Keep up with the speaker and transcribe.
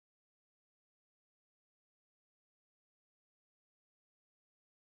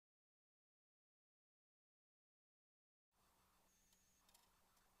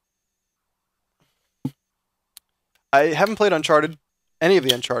I haven't played Uncharted, any of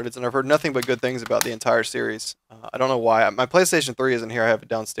the Uncharteds, and I've heard nothing but good things about the entire series. I don't know why. My PlayStation 3 isn't here. I have it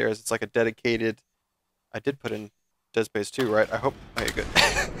downstairs. It's like a dedicated. I did put in Dead Space 2, right? I hope. Okay, good.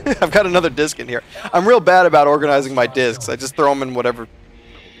 I've got another disc in here. I'm real bad about organizing my discs. I just throw them in whatever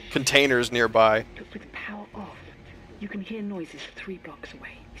containers nearby. But with the power off, you can hear noises 3 blocks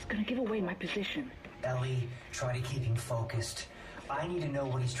away. He's gonna give away my position. Ellie, try to keep him focused. I need to know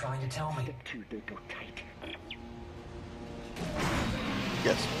what he's trying to tell me. The two, they go tight.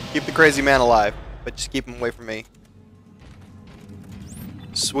 Yes. Keep the crazy man alive, but just keep him away from me.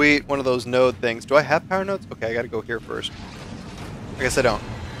 Sweet, one of those node things. Do I have power nodes? Okay, I gotta go here first. I guess I don't.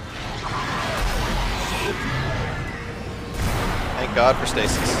 Thank God for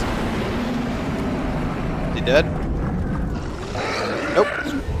stasis. Is he dead? Nope.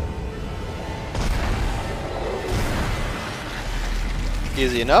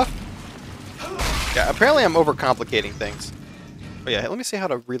 Easy enough. Yeah, apparently I'm overcomplicating things. But yeah, let me see how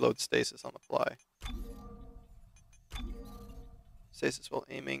to reload stasis on the fly. Stasis while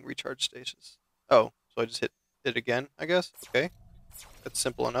aiming, recharge stasis. Oh, so I just hit it again, I guess? Okay. That's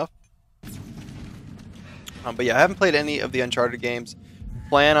simple enough. But yeah, I haven't played any of the Uncharted games.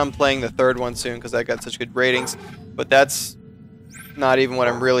 Plan on playing the third one soon because I got such good ratings. But that's not even what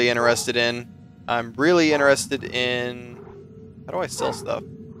I'm really interested in. I'm really interested in... How do I sell stuff?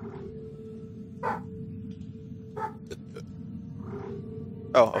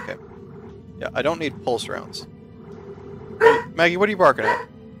 Oh, okay. Yeah, I don't need pulse rounds. Hey, Maggie, what are you barking at?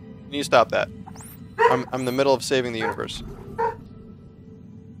 You need to stop that. I'm in the middle of saving the universe.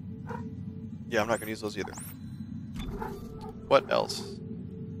 Yeah, I'm not going to use those either. What else?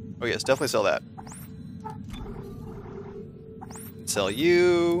 Oh yes, definitely sell that. Sell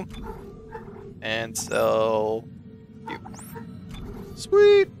you. And sell you.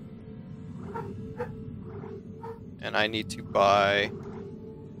 Sweet! And I need to buy...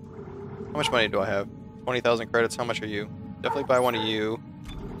 How much money do I have? 20,000 credits. How much are you? Definitely buy one of you.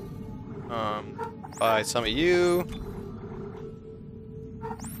 Buy some of you.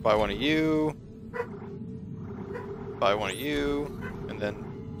 Buy one of you. Buy one of you. And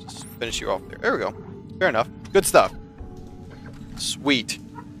then just finish you off there. There we go. Fair enough. Good stuff. Sweet.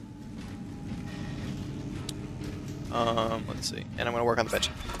 Let's see. And I'm going to work on the bench.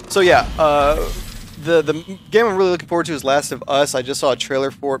 So yeah, the game I'm really looking forward to is Last of Us. I just saw a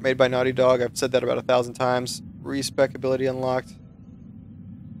trailer for it made by Naughty Dog. I've said that about 1,000 times. Respec ability unlocked.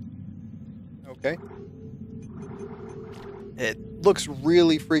 Okay. It looks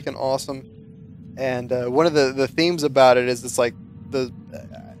really freaking awesome. And one of the themes about it is it's like the...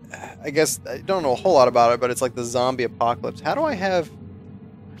 I guess I don't know a whole lot about it, but it's like the zombie apocalypse. How do I have...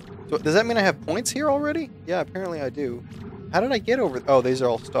 Does that mean I have points here already? Yeah, apparently I do. How did I get over... Oh, these are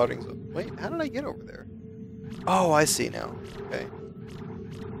all starting. So, wait, how did I get over there? Oh, I see now. Okay.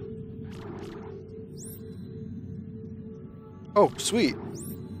 Oh, sweet.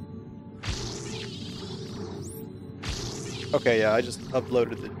 Okay, yeah, I just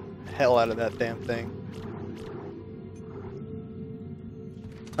uploaded the hell out of that damn thing.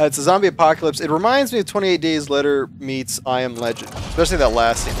 It's a zombie apocalypse. It reminds me of 28 Days Later meets I Am Legend. Especially that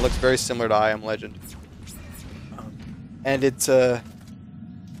last scene. It looks very similar to I Am Legend. And it's, I'm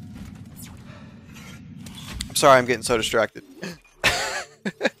sorry, I'm getting so distracted.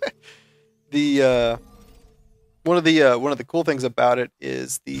 One of the cool things about it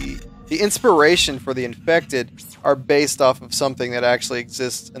is the inspiration for the infected are based off of something that actually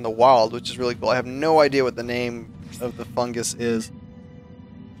exists in the wild, which is really cool. I have no idea what the name of the fungus is,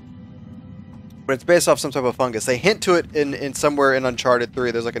 but it's based off some type of fungus. They hint to it in somewhere in Uncharted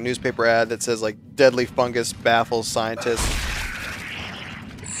 3. There's like a newspaper ad that says like deadly fungus baffles scientists.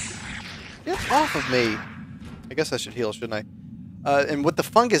 Get off of me. I guess I should heal, shouldn't I? And what the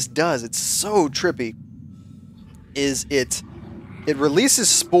fungus does, it's so trippy, is it releases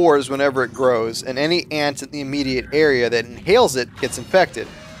spores whenever it grows, and any ant in the immediate area that inhales it gets infected.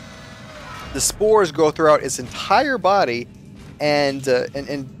 The spores go throughout its entire body and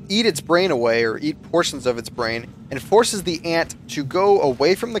eat its brain away, or eat portions of its brain, and forces the ant to go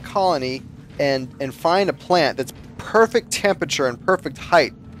away from the colony and find a plant that's perfect temperature and perfect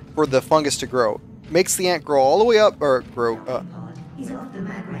height for the fungus to grow. Makes the ant grow all the way up, or grow up. He's off the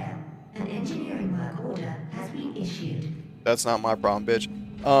mag rail. An engineering work order has been issued. That's not my problem, bitch.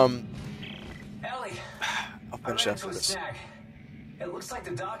 Ellie, I'll finish after this. It looks like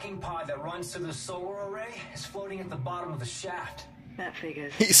the docking pod that runs to the solar array is floating at the bottom of the shaft. That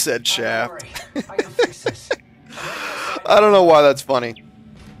figures. He said shaft. Don't worry, I can fix this. I don't know why that's funny.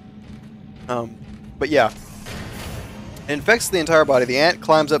 But yeah. It infects the entire body. The ant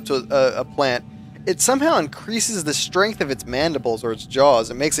climbs up to a plant, it somehow increases the strength of its mandibles or its jaws.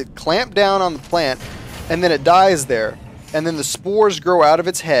 It makes it clamp down on the plant, and then it dies there. And then the spores grow out of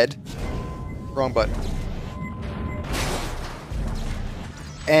its head. Wrong button.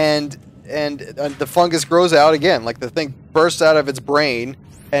 And the fungus grows out again. Like the thing bursts out of its brain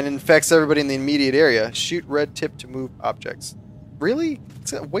and infects everybody in the immediate area. Shoot red tip to move objects. Really?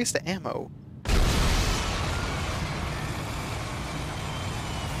 It's a waste of ammo.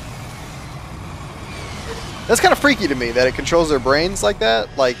 That's kind of freaky to me that it controls their brains like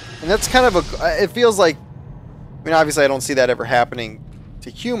that. Like, and that's kind of a. It feels like. I mean, obviously, I don't see that ever happening to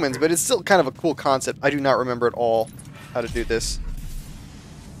humans, but it's still kind of a cool concept. I do not remember at all how to do this.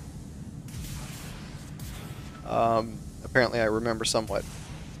 Apparently, I remember somewhat.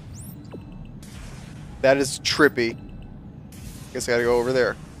 That is trippy. Guess I gotta go over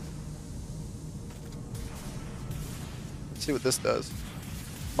there. Let's see what this does.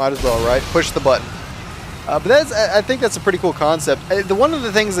 Might as well, right? Push the button. But I think that's a pretty cool concept. One of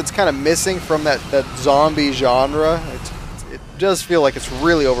the things that's kind of missing from that zombie genre, it does feel like it's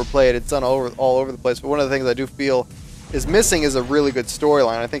really overplayed. It's done all over the place. But one of the things I do feel is missing is a really good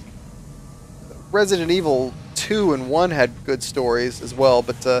storyline. I think Resident Evil 2 and 1 had good stories as well,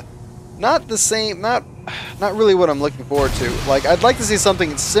 but not the same. Not really what I'm looking forward to. Like, I'd like to see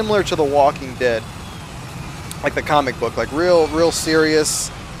something similar to The Walking Dead, like the comic book, like real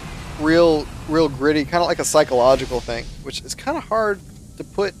serious, real gritty, kind of like a psychological thing, which is kind of hard to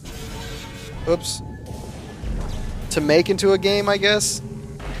put, to make into a game, I guess.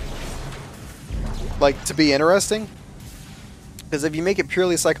 Like, to be interesting. Because if you make it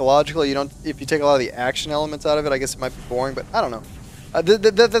purely psychological, if you take a lot of the action elements out of it, I guess it might be boring, but I don't know.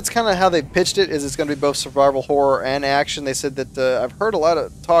 That's kind of how they pitched it, is it's going to be both survival horror and action. They said that, I've heard a lot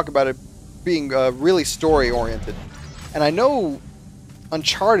of talk about it being really story-oriented. And I know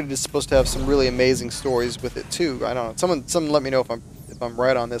Uncharted is supposed to have some really amazing stories with it too. I don't know. Someone let me know if I'm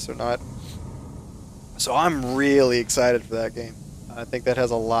right on this or not. So I'm really excited for that game. I think that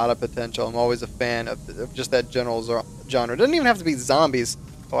has a lot of potential. I'm always a fan of just that general genre. It doesn't even have to be zombies.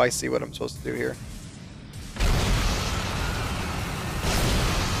 Oh, I see what I'm supposed to do here.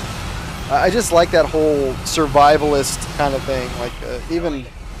 I just like that whole survivalist kind of thing. Like even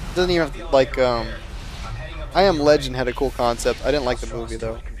doesn't even have to, like I Am Legend had a cool concept. I didn't like the movie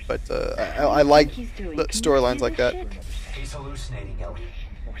though, but I like the storylines like that. He's hallucinating, Ellie.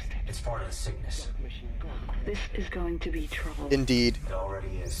 It's part of the sickness. This is going to be trouble. Indeed. It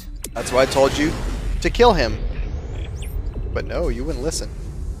already is. That's why I told you to kill him. But no, you wouldn't listen.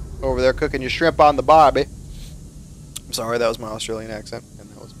 Over there cooking your shrimp on the barbie. I'm sorry, that was my Australian accent, and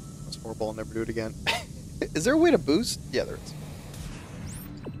that was horrible. I'll never do it again. Is there a way to boost? Yeah, there is.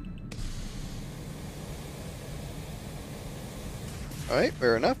 Alright,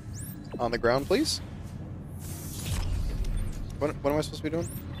 fair enough. On the ground, please. What am I supposed to be doing?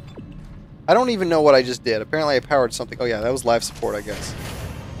 I don't even know what I just did. Apparently I powered something. Oh yeah, that was life support, I guess.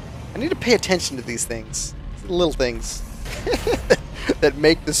 I need to pay attention to these things. These little things that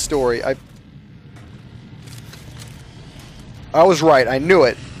make the story. I was right. I knew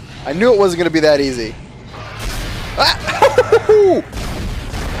it. I knew it wasn't going to be that easy. Ah!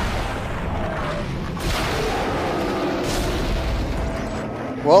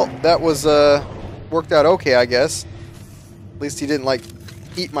 Well, that was, worked out okay, I guess. At least he didn't, like,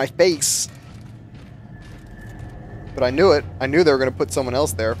 eat my face. But I knew it. I knew they were going to put someone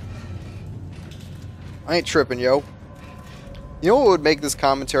else there. I ain't tripping, yo. You know what would make this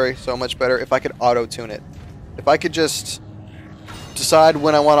commentary so much better? If I could auto-tune it. If I could just decide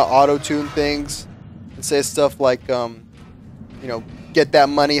when I want to auto-tune things and say stuff like, you know, get that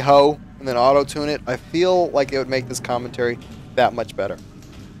money, ho, and then auto-tune it, I feel like it would make this commentary that much better.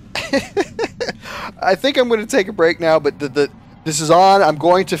 I think I'm going to take a break now, but this is on. I'm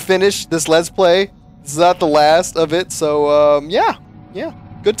going to finish this Let's Play. This is not the last of it, so yeah,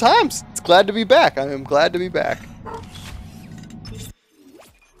 good times. It's glad to be back. I am glad to be back. Let's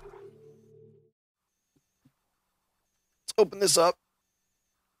open this up.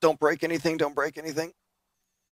 Don't break anything. Don't break anything.